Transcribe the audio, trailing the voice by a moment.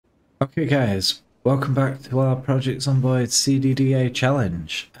Okay guys, welcome back to our Project Zomboid CDDA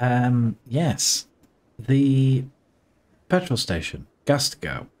challenge. Yes, the petrol station, gas to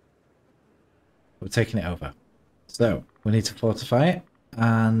go. We're taking it over. So, we need to fortify it,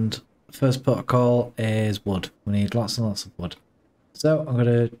 and the first protocol is wood. We need lots and lots of wood. So, I'm going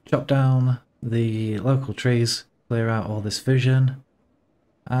to chop down the local trees, clear out all this vision,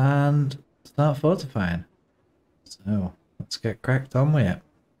 and start fortifying. So, let's get cracked on with it.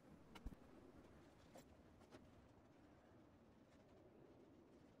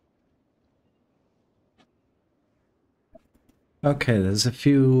 Okay, there's a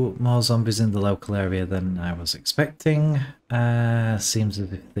few more zombies in the local area than I was expecting. Seems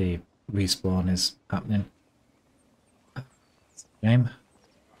as if the respawn is happening. Shame.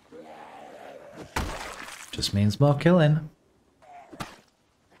 Just means more killing.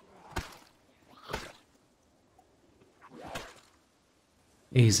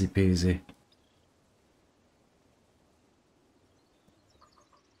 Easy peasy.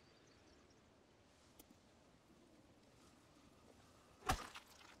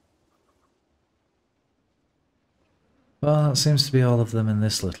 Well, that seems to be all of them in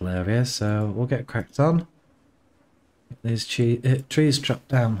this little area, so we'll get cracked on. Get these trees chopped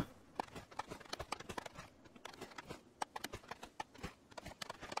down.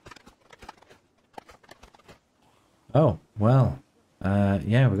 Oh, well.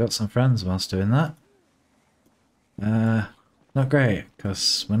 Yeah, we got some friends whilst doing that. Not great,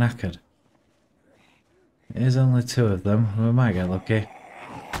 because we're knackered. It is only two of them, we might get lucky.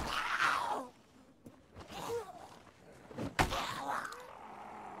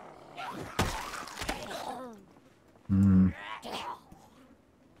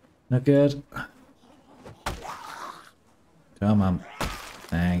 Not good. Come on.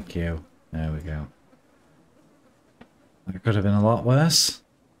 Thank you. There we go. That could have been a lot worse.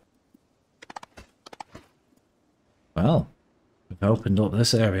 Well, we've opened up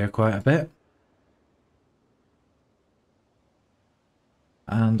this area quite a bit.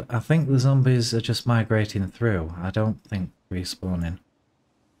 And I think the zombies are just migrating through. I don't think respawning.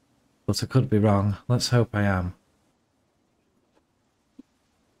 But I could be wrong. Let's hope I am.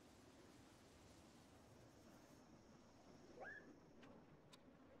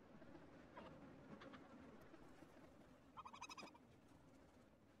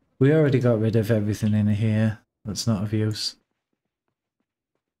 We already got rid of everything in here that's not of use.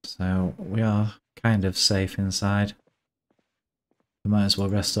 So we are kind of safe inside. We might as well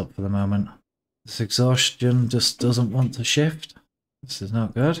rest up for the moment. This exhaustion just doesn't want to shift. This is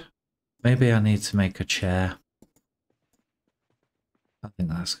not good. Maybe I need to make a chair. I think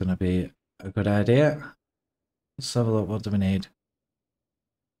that's going to be a good idea. Let's have a look. What do we need?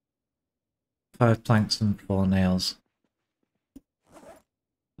 5 planks and 4 nails.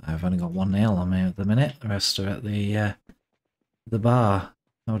 I've only got 1 nail on me at the minute. The rest are at the bar.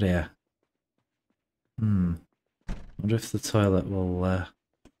 Oh dear. Wonder if the toilet will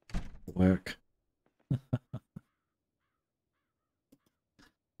work.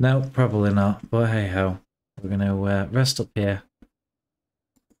 No, probably not. But hey ho, we're gonna rest up here.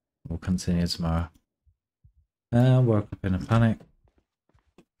 We'll continue tomorrow. Woke up in a panic.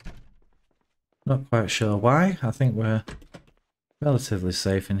 Not quite sure why. I think we're relatively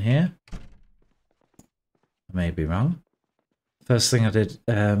safe in here. I may be wrong. First thing I did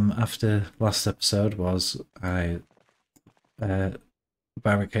after last episode was I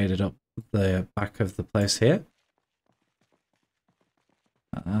barricaded up the back of the place here.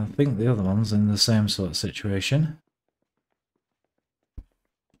 I think the other one's in the same sort of situation.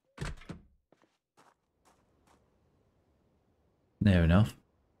 Near enough.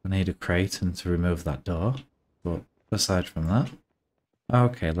 I need a crate and to remove that door, but aside from that...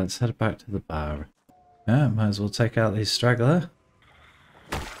 Okay, let's head back to the bar. Yeah, might as well take out these straggler.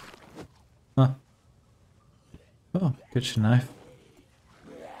 Huh. Oh, kitchen knife.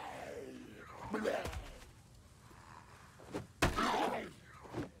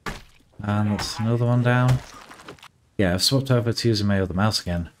 And that's another one down. Yeah, I've swapped over to using my other mouse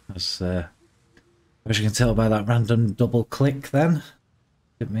again. As you can tell by that random double click then.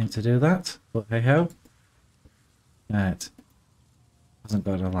 Didn't mean to do that, but hey ho. Right. Hasn't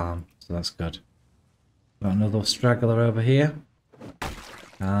got an alarm, so that's good. Got another straggler over here.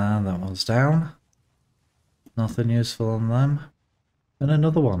 And that one's down. Nothing useful on them. And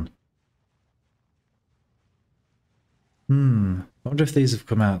another one. I wonder if these have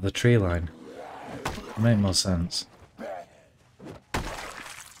come out of the tree line. It'll make more sense.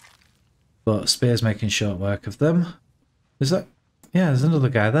 But Spear's making short work of them. Is that... Yeah, there's another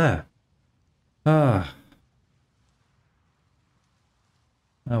guy there. Ah.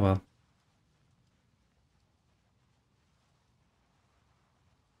 Oh well.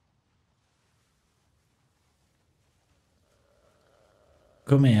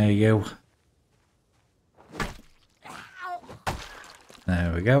 Come here, you.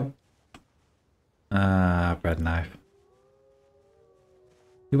 There we go. Ah, bread knife.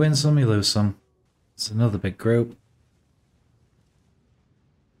 You win some, you lose some. It's another big group.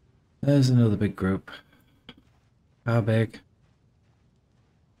 There's another big group. How big?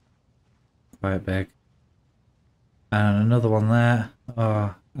 Quite big. And another one there.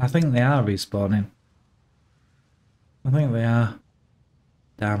 Oh, I think they are respawning. I think they are.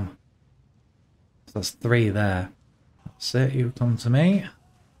 Damn. So that's 3 there. That's it, you come to me.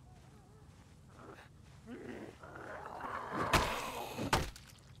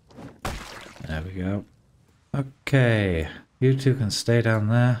 There we go. Okay, you two can stay down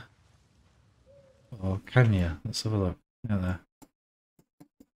there. Or can you? Let's have a look. Yeah,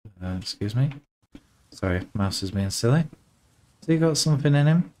 there. Excuse me. Sorry, mouse is being silly. Has he got something in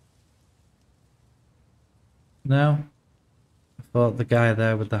him? No? I thought the guy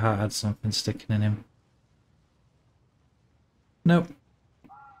there with the hat had something sticking in him. Nope.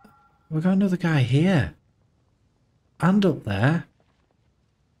 We've got another guy here. And up there.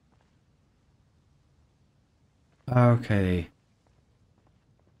 Okay.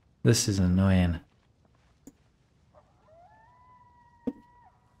 This is annoying.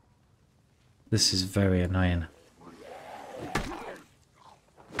 This is very annoying.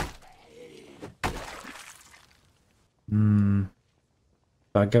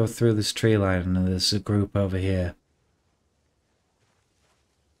 If I go through this tree line and there's a group over here,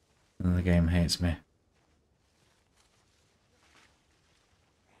 then the game hates me.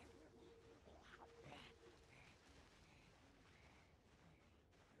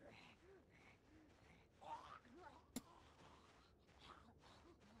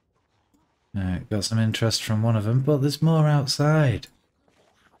 Alright, got some interest from one of them, but there's more outside.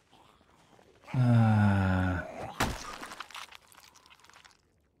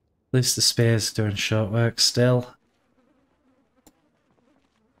 At least the spear's doing short work still.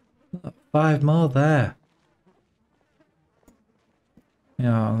 5 more there.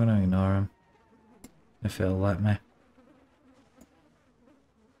 Yeah, I'm gonna ignore him. If it'll let me.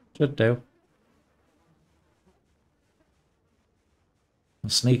 Should do.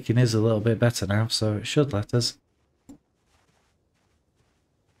 Sneaking is a little bit better now, so it should let us.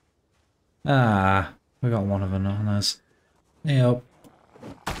 Ah, we got one of them on us. Yep.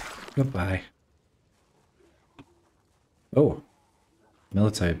 Goodbye. Oh,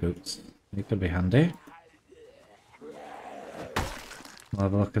 military boots. They could be handy. We'll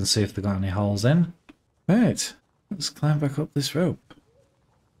have a look and see if they've got any holes in. Right, let's climb back up this rope.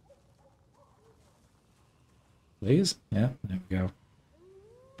 Please? Yeah, there we go.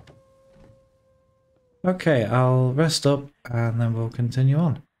 Okay, I'll rest up and then we'll continue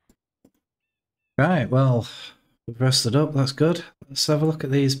on. Right, well, we've rested up, that's good. Let's have a look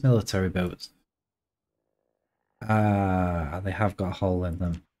at these military boats. Ah, they have got a hole in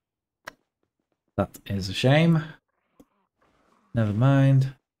them. That is a shame. Never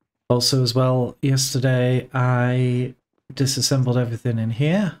mind. Also as well, yesterday I disassembled everything in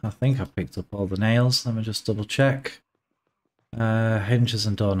here. I think I picked up all the nails. Let me just double check. Hinges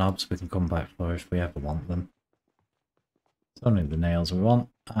and doorknobs we can come back for if we ever want them. It's only the nails we want.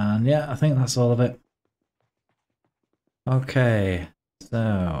 And yeah, I think that's all of it. Okay,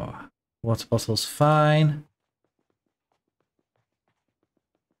 so water bottle's fine.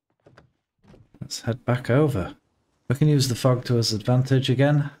 Let's head back over. We can use the fog to his advantage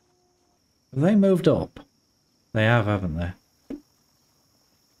again. Have they moved up? They have, haven't they?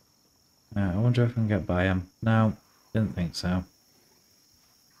 I wonder if I can get by them. No, didn't think so.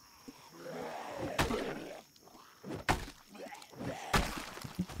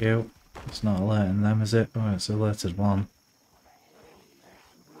 Thank you. It's not alerting them, is it? Oh, it's alerted one.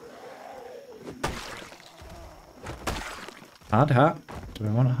 Hard hat? Do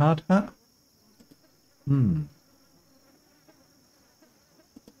we want a hard hat? Oh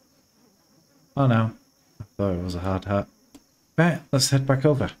no, I thought it was a hard hat. Right, let's head back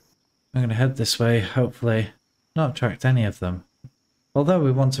over. I'm going to head this way, hopefully not attract any of them. Although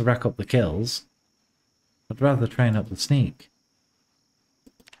we want to rack up the kills, I'd rather train up the sneak.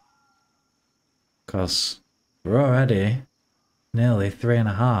 Because we're already nearly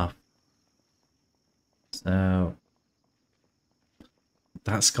 3.5. So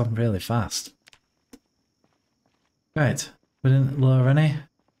that's gone really fast. Right, we didn't lure any.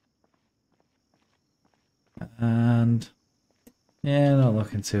 And yeah, not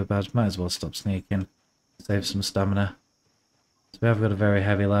looking too bad. Might as well stop sneaking. Save some stamina. So we have got a very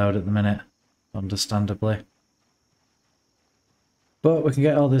heavy load at the minute, understandably. But we can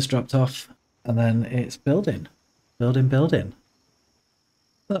get all this dropped off and then it's building. Building.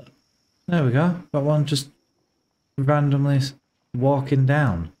 Look, there we go. Got one just randomly walking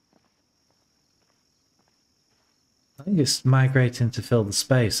down. I think it's migrating to fill the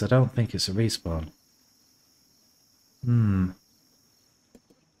space. I don't think it's a respawn.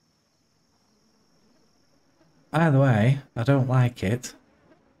 Either way, I don't like it.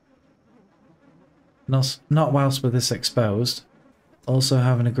 Not whilst with this exposed. Also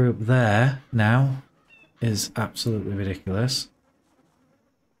having a group there now is absolutely ridiculous.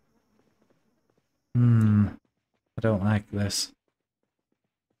 I don't like this.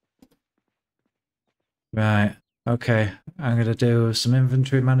 Right, okay. I'm gonna do some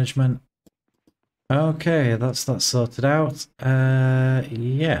inventory management. Okay, that's that sorted out.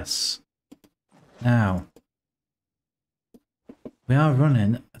 Yes. Now, we are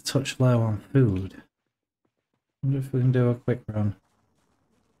running a touch low on food. I wonder if we can do a quick run.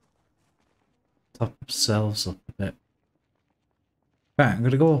 Top ourselves up a bit. Right, I'm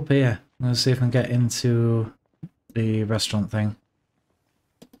going to go up here. I'm going to see if I can get into the restaurant thing.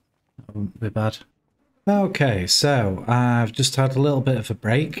 That wouldn't be bad. Okay, so I've just had a little bit of a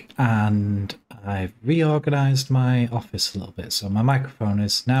break and I've reorganised my office a little bit. So my microphone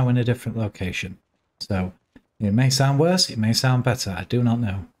is now in a different location. So it may sound worse, it may sound better. I do not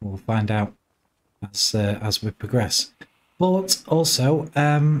know. We'll find out as we progress. But also,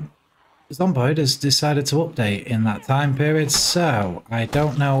 Zomboid has decided to update in that time period, so I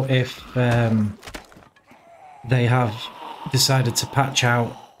don't know if they have decided to patch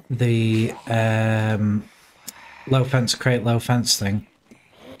out the low fence create low fence thing.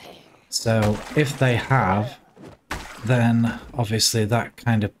 So if they have, then obviously that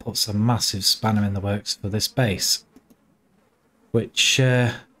kind of puts a massive spanner in the works for this base, which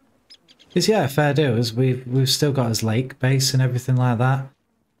is, yeah, fair dues. We've still got his lake base and everything like that,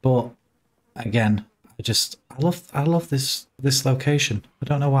 but again, I love this location. I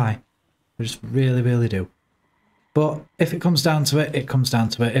don't know why. I just really do. But if it comes down to it, it comes down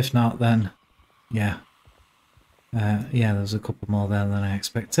to it. If not, then yeah. Yeah, there's a couple more there than I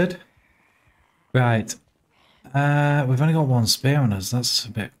expected. Right. We've only got one spear on us. That's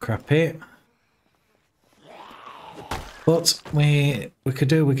a bit crappy. But we could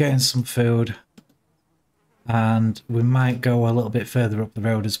do with getting some food. And we might go a little bit further up the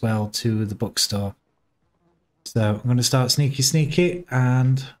road as well to the bookstore. So I'm going to start sneaky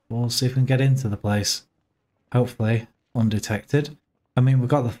and we'll see if we can get into the place. Hopefully undetected. I mean, we've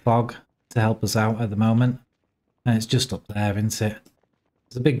got the fog to help us out at the moment. And it's just up there, isn't it?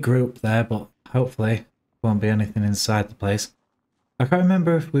 There's a big group there, but hopefully there won't be anything inside the place. I can't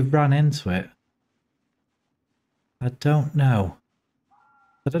remember if we've ran into it. I don't know.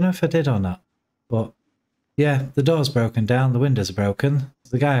 I don't know if I did or not. But yeah, the door's broken down, the windows are broken.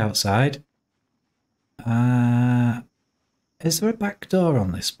 There's the guy outside. Is there a back door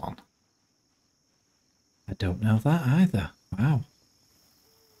on this one? I don't know that either. Wow.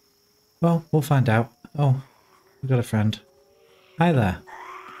 Well, we'll find out. Oh, we've got a friend. Hi there.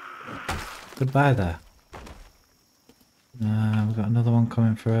 Goodbye there. We've got another one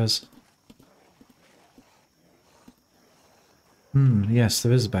coming for us. Yes,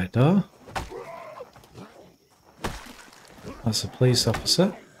 there is a back door. That's a police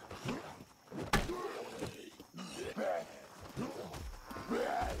officer.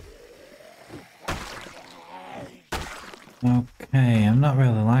 Okay, I'm not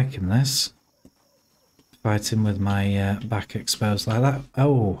really liking this. Fighting with my back exposed like that.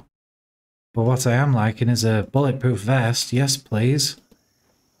 Oh, but what I am liking is a bulletproof vest. Yes, please.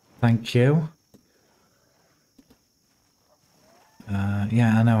 Thank you.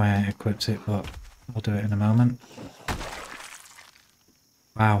 Yeah, I know I equipped it, but I'll do it in a moment.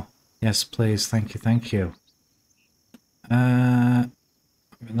 Wow. Yes, please. Thank you, thank you. That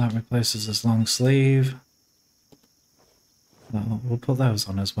replaces this long sleeve. We'll put those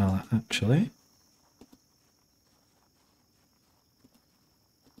on as well, actually.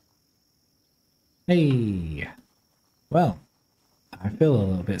 Hey! Well, I feel a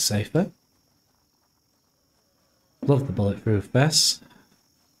little bit safer. Love the bulletproof vest.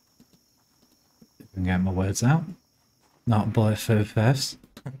 If I can get my words out. Not bulletproof vest.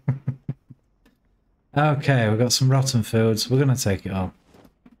 Okay, we've got some rotten foods. We're going to take it all.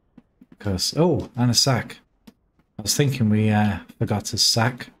 Because, oh, and a sack. I was thinking we forgot a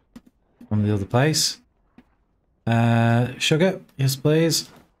sack from the other place. Sugar, yes please.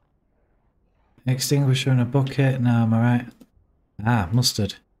 Extinguisher and a bucket. No, am I right? Ah,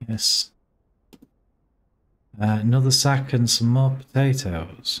 mustard, yes. Another sack and some more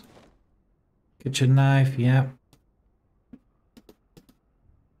potatoes. Kitchen knife, yep.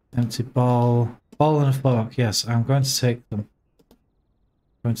 Empty bowl. Bowl and a fork, yes, I'm going to take them.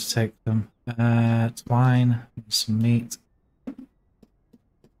 going to take them. Twine, some meat.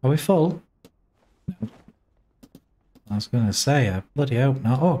 Are we full? No. I was going to say, I bloody hope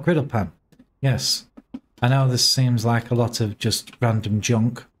not. Oh, griddle pan. Yes. I know this seems like a lot of just random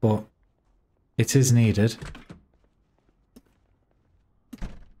junk, but it is needed.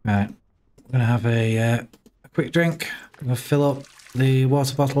 Right. I'm going to have a quick drink. I'm going to fill up the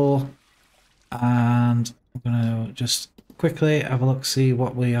water bottle. And I'm going to just quickly have a look, see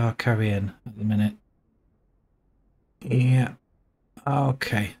what we are carrying at the minute. Yeah.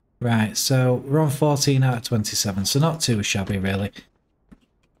 Okay. Right, so we're on 14 out of 27, so not too shabby, really.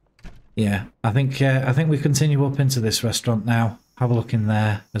 Yeah, I think we continue up into this restaurant now. Have a look in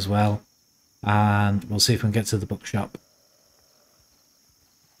there as well, and we'll see if we can get to the bookshop.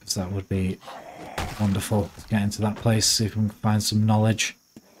 Because that would be wonderful to get into that place, see if we can find some knowledge.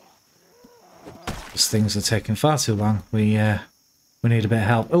 Because things are taking far too long. We need a bit of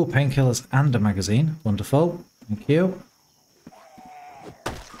help. Oh, painkillers and a magazine. Wonderful. Thank you.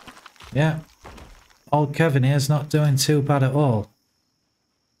 Yeah, old Kevin here's not doing too bad at all.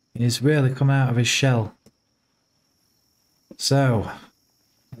 He's really come out of his shell. So,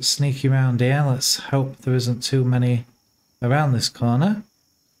 let's sneak around here. Let's hope there isn't too many around this corner.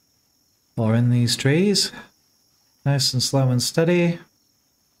 Or in these trees. Nice and slow and steady.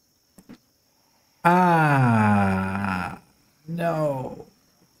 Ah, no.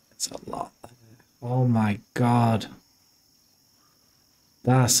 It's a lot. Oh my god.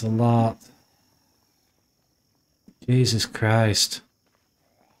 That's a lot. Jesus Christ.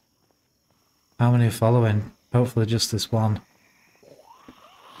 How many are following? Hopefully just this one.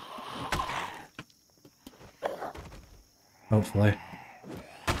 Hopefully.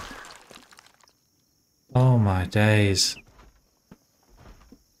 Oh my days.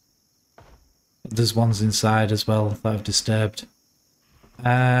 There's ones inside as well that I've disturbed.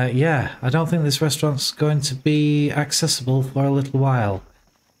 Yeah, I don't think this restaurant's going to be accessible for a little while.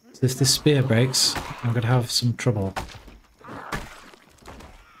 So if this spear breaks, I'm going to have some trouble.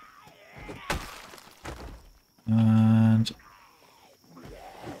 And...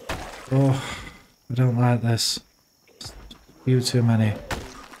 oh, I don't like this. A few too many.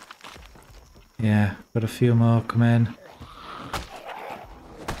 Yeah, got a few more come in.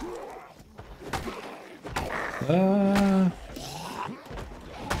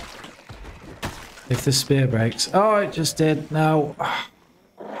 If the spear breaks... oh, it just did. No.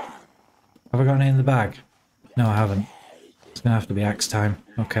 Have I got any in the bag? No, I haven't. It's going to have to be axe time.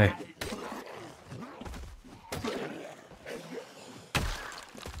 Okay.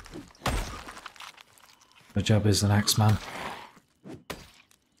 The job is an axe man.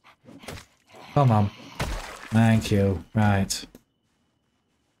 Come on. Thank you. Right.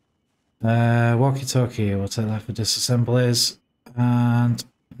 Walkie-talkie. We'll take that for disassemblies. And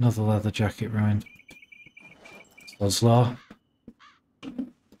another leather jacket ruined. Law.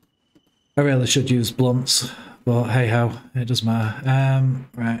 I really should use blunts, but hey ho, it doesn't matter.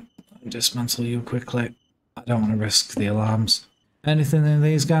 Right, let me dismantle you quickly. I don't want to risk the alarms. Anything in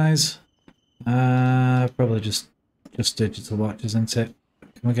these guys? Probably just digital watches, isn't it?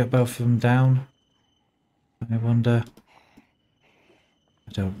 Can we get both of them down? I wonder.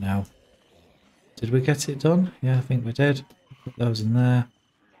 I don't know. Did we get it done? Yeah, I think we did. Put those in there.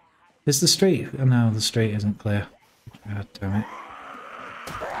 Is the street? Oh no, the street isn't clear. God damn it.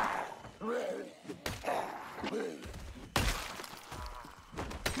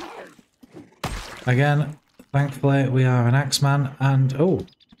 Again, thankfully we are an axeman and oh,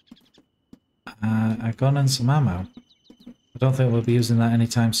 a gun and some ammo. I don't think we'll be using that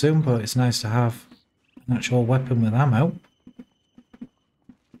anytime soon, but it's nice to have an actual weapon with ammo.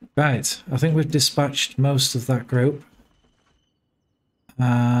 Right, I think we've dispatched most of that group.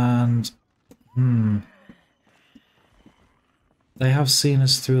 And they have seen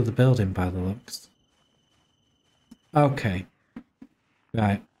us through the building by the looks. Okay.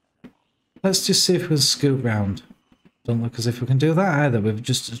 Right. Let's just see if we can scoot round. Don't look as if we can do that either. We've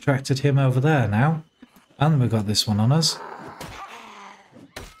just attracted him over there now. And we've got this one on us.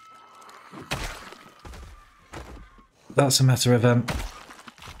 That's a meta event.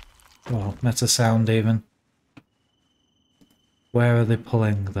 Well, meta sound even. Where are they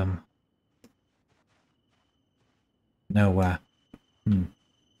pulling them? Nowhere.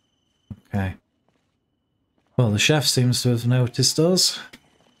 Okay. Well, the chef seems to have noticed us.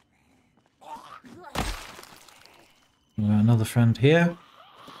 We've got another friend here.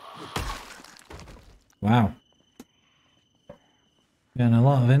 Wow. Getting a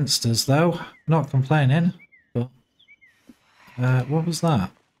lot of instas though. Not complaining, but... what was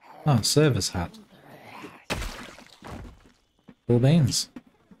that? Oh, service hat. Cool beans.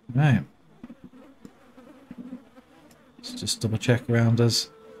 Right. Let's just double check around us.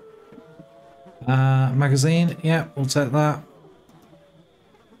 Magazine. Yeah, we'll take that.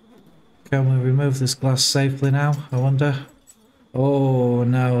 Can we remove this glass safely now, I wonder? Oh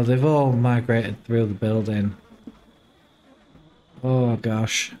no, they've all migrated through the building. Oh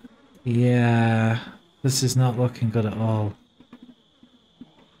gosh. Yeah, this is not looking good at all.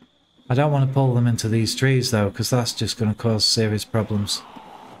 I don't want to pull them into these trees though, because that's just going to cause serious problems.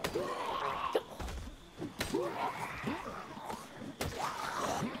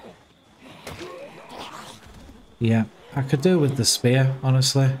 Yeah, I could do with the spear,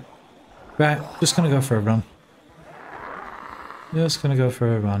 honestly. Right, just going to go for a run. Just going to go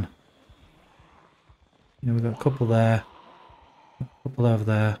for a run. Yeah, we've got a couple there. A couple over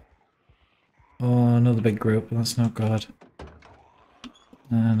there. Oh, another big group. That's not good.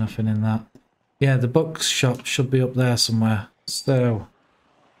 Nothing in that. Yeah, the bookshop should be up there somewhere. So,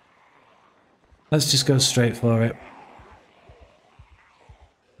 let's just go straight for it.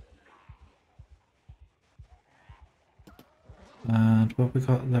 And what we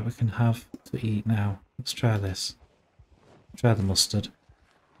got that we can have to eat now? Let's try this. Try the mustard.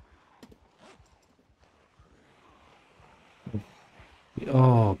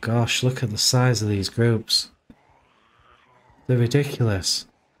 Oh gosh, look at the size of these groups. They're ridiculous.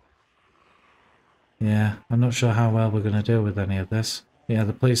 Yeah, I'm not sure how well we're going to do with any of this. Yeah,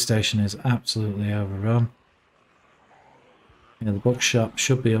 the police station is absolutely overrun. Yeah, the bookshop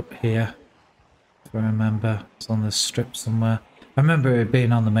should be up here, if I remember. It's on this strip somewhere. I remember it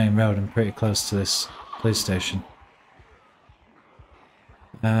being on the main road and pretty close to this police station.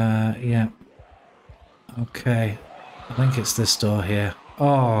 Yeah. Okay. I think it's this door here.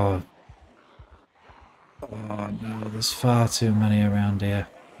 Oh. Oh no, there's far too many around here.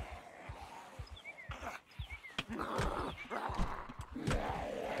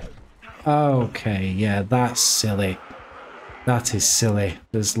 Okay, yeah, that's silly. That is silly.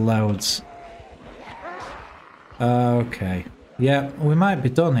 There's loads. Okay. Yeah, we might be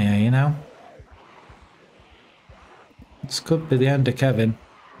done here, you know. This could be the end of Kevin.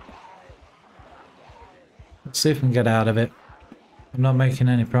 Let's see if we can get out of it. I'm not making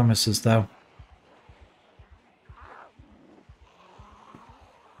any promises, though.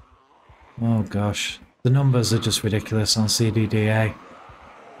 Oh gosh. The numbers are just ridiculous on CDDA.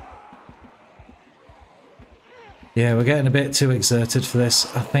 Yeah, we're getting a bit too exerted for this.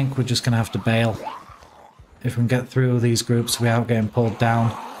 I think we're just going to have to bail. If we can get through these groups without getting pulled down.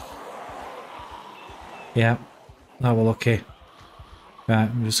 Yeah, now we're lucky. Right,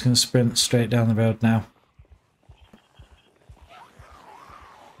 I'm just going to sprint straight down the road now.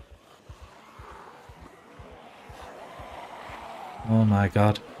 Oh my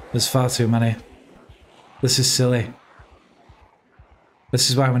god, there's far too many. This is silly. This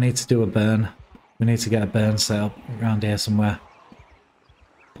is why we need to do a burn. We need to get a burn set up around here somewhere.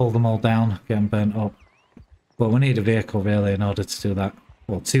 Pull them all down, get them burnt up. But we need a vehicle really in order to do that.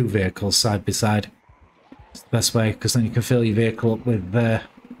 Well, 2 vehicles side by side. It's the best way, because then you can fill your vehicle up with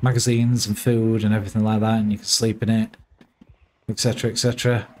magazines and food and everything like that, and you can sleep in it, etc,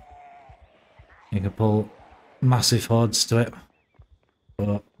 etc. You can pull massive hordes to it.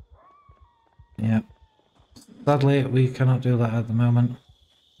 But, yeah. Sadly, we cannot do that at the moment.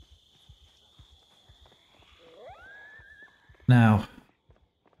 Now,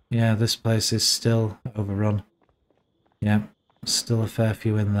 yeah, this place is still overrun. Yeah, still a fair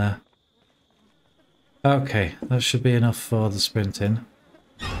few in there. Okay, that should be enough for the sprinting.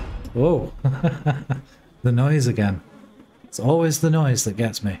 Whoa! The noise again. It's always the noise that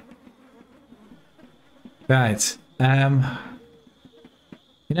gets me. Right, you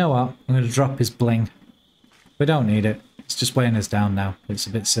know what? I'm going to drop his bling. We don't need it. It's just weighing us down now. It's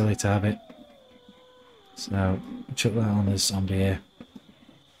a bit silly to have it. So, chuck that on this zombie here.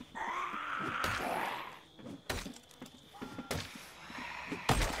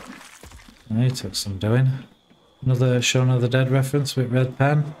 He took some doing. Another Shaun of the Dead reference with red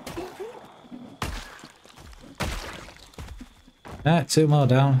pen. Ah, 2 more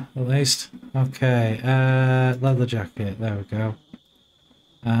down, at least. Okay, leather jacket, there we go.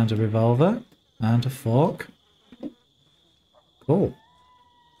 And a revolver. And a fork. Cool.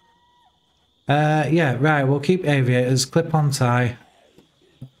 Yeah, right, we'll keep aviators. Clip-on tie.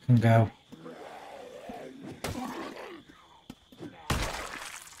 Can go.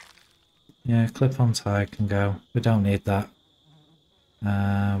 Yeah, clip-on tie can go. We don't need that.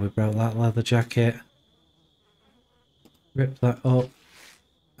 We broke that leather jacket. Rip that up.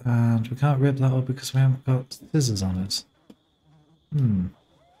 And we can't rip that up because we haven't got scissors on us.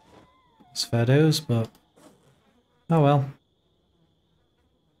 It's fair dues, but... oh well.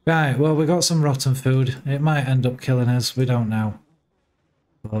 Right, well, we got some rotten food. It might end up killing us, we don't know.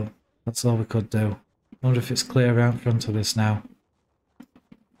 But that's all we could do. Wonder if it's clear out front of this now.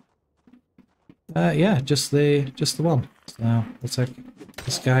 Yeah, just the one. So we'll take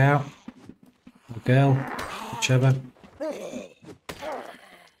this guy out. Or girl, whichever.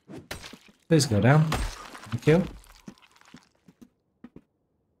 Please go down. Thank you.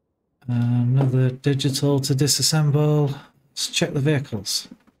 Another digital to disassemble. Let's check the vehicles.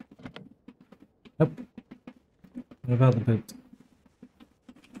 Nope. What about the boot?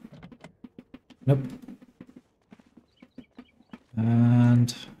 Nope.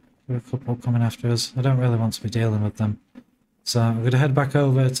 And there are a couple coming after us. I don't really want to be dealing with them. So I'm going to head back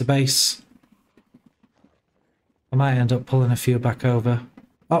over to base. I might end up pulling a few back over.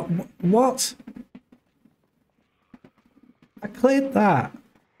 Oh, what? I cleared that.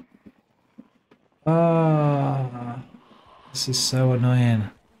 Oh, this is so annoying.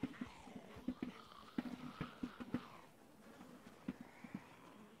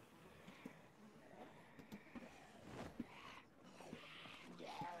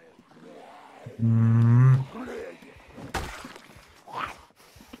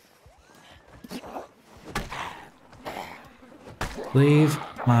 Leave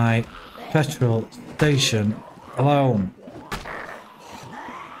my petrol station alone.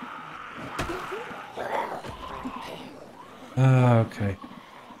 Oh, okay.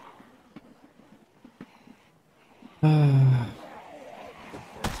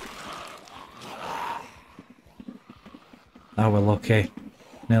 Oh, we're lucky.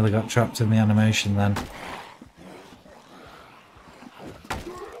 Nearly got trapped in the animation then.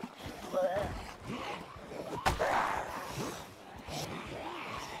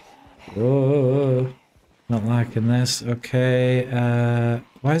 Oh, not liking this. Okay,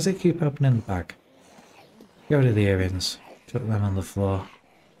 why does it keep opening the bag? Get rid of the earrings. Chuck them on the floor.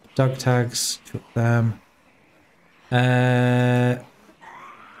 Dog tags, chuck them. As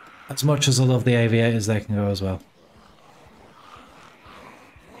much as I love the aviators, they can go as well.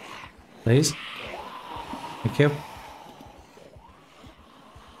 Please. Thank you.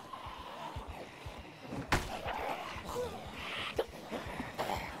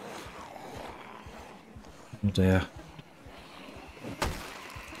 Oh dear.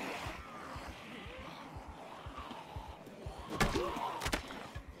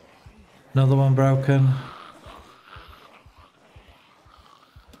 Another one broken.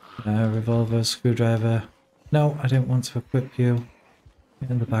 Revolver, screwdriver. No, I didn't want to equip you. Get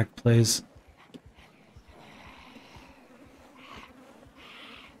in the bag, please.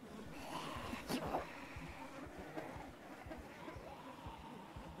 Have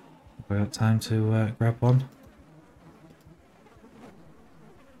I got time to grab one?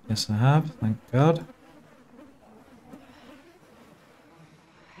 Yes, I have. Thank God.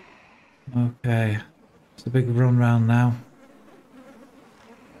 Okay. It's a big run round now.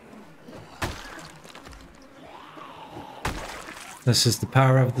 This is the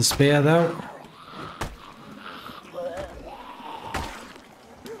power of the spear, though.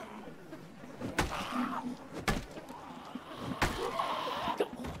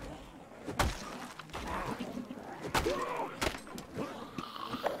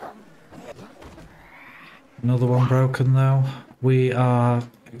 Another one broken, though. We are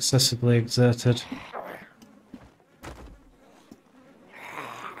excessively exerted.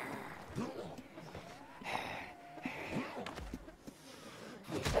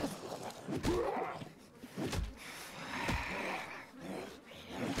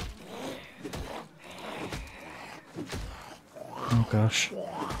 Oh gosh.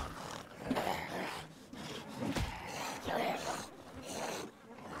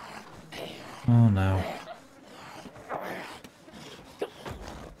 Oh no.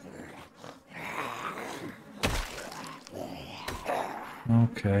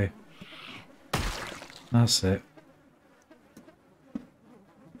 Okay. That's it.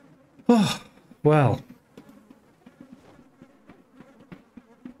 Oh, well.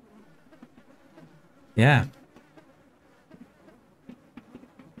 Yeah.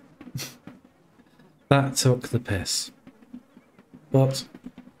 That took the piss. But,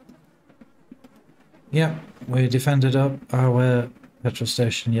 yeah, we defended up our petrol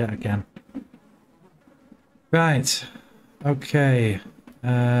station yet again. Right. Okay.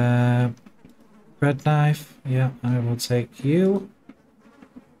 Bread knife. Yeah, I will take you.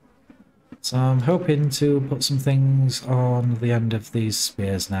 So I'm hoping to put some things on the end of these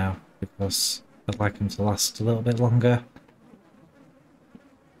spears now, because I'd like them to last a little bit longer.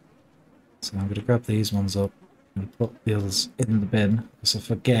 So I'm going to grab these ones up and put the others in the bin, because I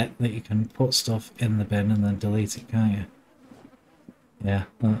forget that you can put stuff in the bin and then delete it, can't you? Yeah,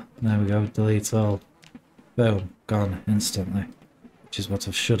 there we go, delete all. Boom, gone instantly. Which is what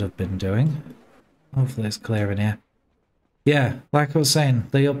I should have been doing. Hopefully it's clear in here. Yeah, like I was saying,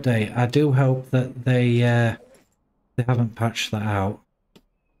 the update, I do hope that they haven't patched that out.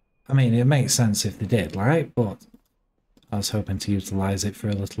 I mean, it makes sense if they did, right? But I was hoping to utilise it for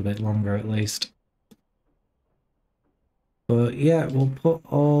a little bit longer at least. But yeah, we'll put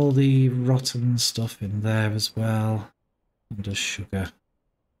all the rotten stuff in there as well. And just sugar.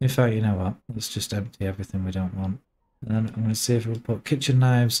 In fact, you know what? Let's just empty everything we don't want. And then I'm going to see if we'll put kitchen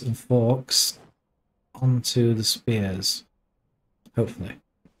knives and forks onto the spears. Hopefully.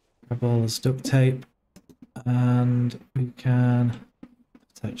 Grab all this duct tape. And we can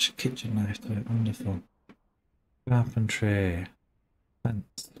attach a kitchen knife to it. Wonderful. Carpentry.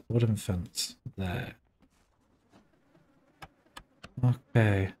 Fence. Wooden fence. There.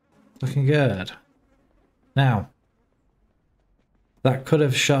 Okay. Looking good. Now, that could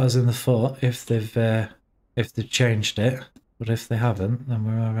have shot us in the foot if they've changed it, but if they haven't, then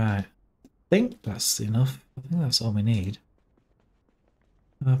we're alright. I think that's enough. I think that's all we need.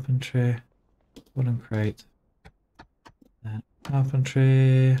 Carpentry, wooden crate,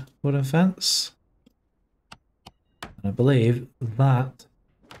 carpentry, wooden fence. And I believe that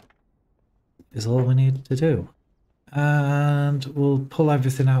is all we need to do. And we'll pull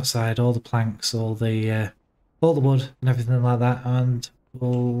everything outside, all the planks, all the wood and everything like that, and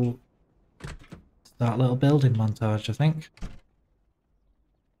we'll start a little building montage, I think.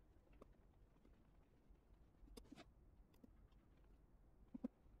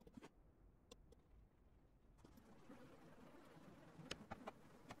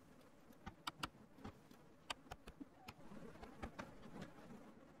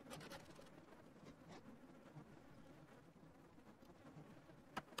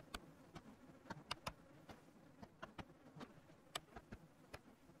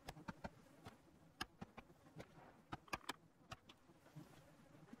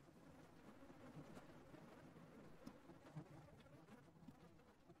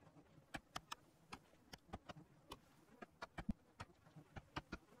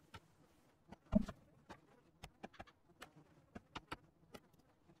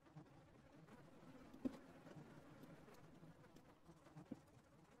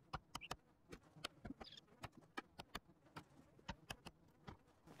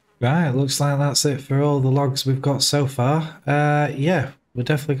 Right, looks like that's it for all the logs we've got so far. Yeah, we're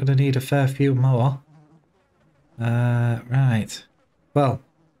definitely going to need a fair few more. Right. Well,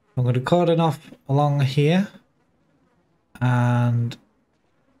 I'm going to cordon off along here. And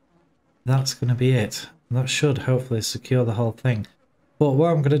that's going to be it. That should hopefully secure the whole thing. But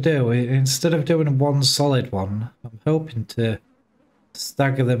what I'm going to do, instead of doing one solid one, I'm hoping to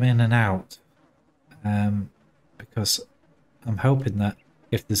stagger them in and out. Because I'm hoping that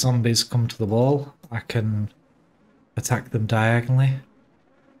if the zombies come to the wall, I can attack them diagonally.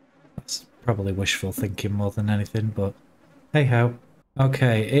 That's probably wishful thinking more than anything, but hey ho.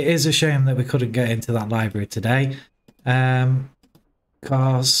 Okay, it is a shame that we couldn't get into that library today.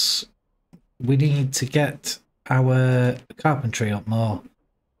 Because we need to get our carpentry up more.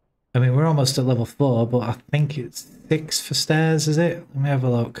 I mean, we're almost at level 4, but I think it's 6 for stairs, is it? Let me have a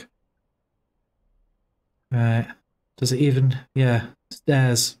look. Right. Does it even... Yeah.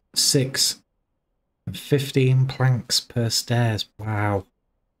 Stairs, 6. And 15 planks per stairs. Wow.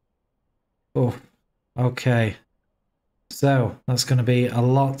 Oh. Okay. So, that's going to be a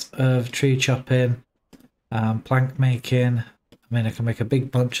lot of tree chopping, plank making. I mean, I can make a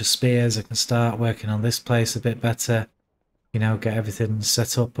big bunch of spears. I can start working on this place a bit better. You know, get everything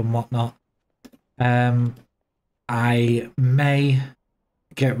set up and whatnot. I may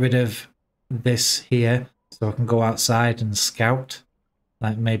get rid of this here so I can go outside and scout.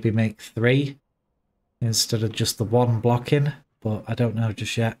 Like maybe make 3 instead of just the 1 blocking. But I don't know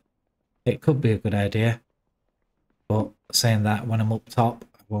just yet. It could be a good idea. But saying that, when I'm up top,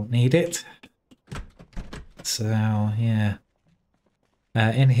 I won't need it. So, yeah.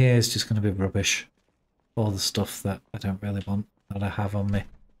 In here is just going to be rubbish. All the stuff that I don't really want that I have on me.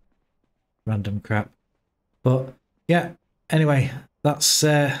 Random crap. But, yeah. Anyway, that's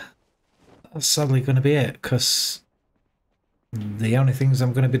sadly going to be it. Because the only things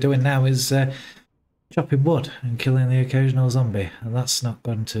I'm going to be doing now is chopping wood and killing the occasional zombie. And that's not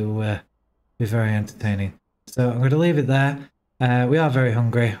going to be very entertaining. So I'm going to leave it there. We are very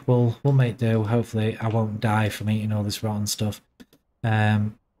hungry. We'll make do. Hopefully I won't die from eating all this rotten stuff.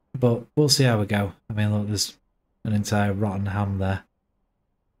 But we'll see how we go. I mean, look, there's an entire rotten ham there.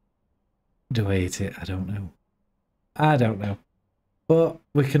 Do I eat it? I don't know. I don't know. But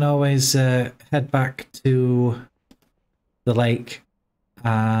we can always head back to the lake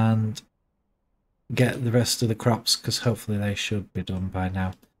and get the rest of the crops, because hopefully they should be done by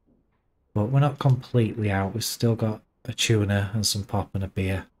now. But we're not completely out. We've still got a tuna and some pop and a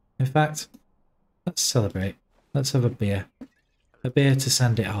beer. In fact, let's celebrate. Let's have a beer. A beer to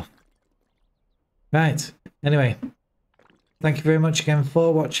send it off. Right. Anyway, thank you very much again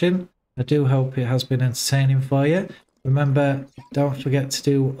for watching. I do hope it has been entertaining for you. Remember, don't forget to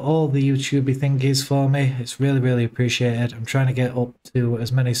do all the YouTubey thingies for me. It's really, really appreciated. I'm trying to get up to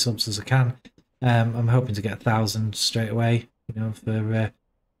as many subs as I can. I'm hoping to get 1,000 straight away, you know, for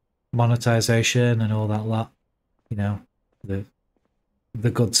monetization and all that lot. You know, the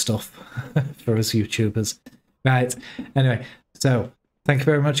good stuff for us YouTubers. Right. Anyway, so thank you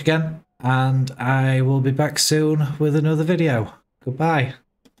very much again, and I will be back soon with another video. Goodbye.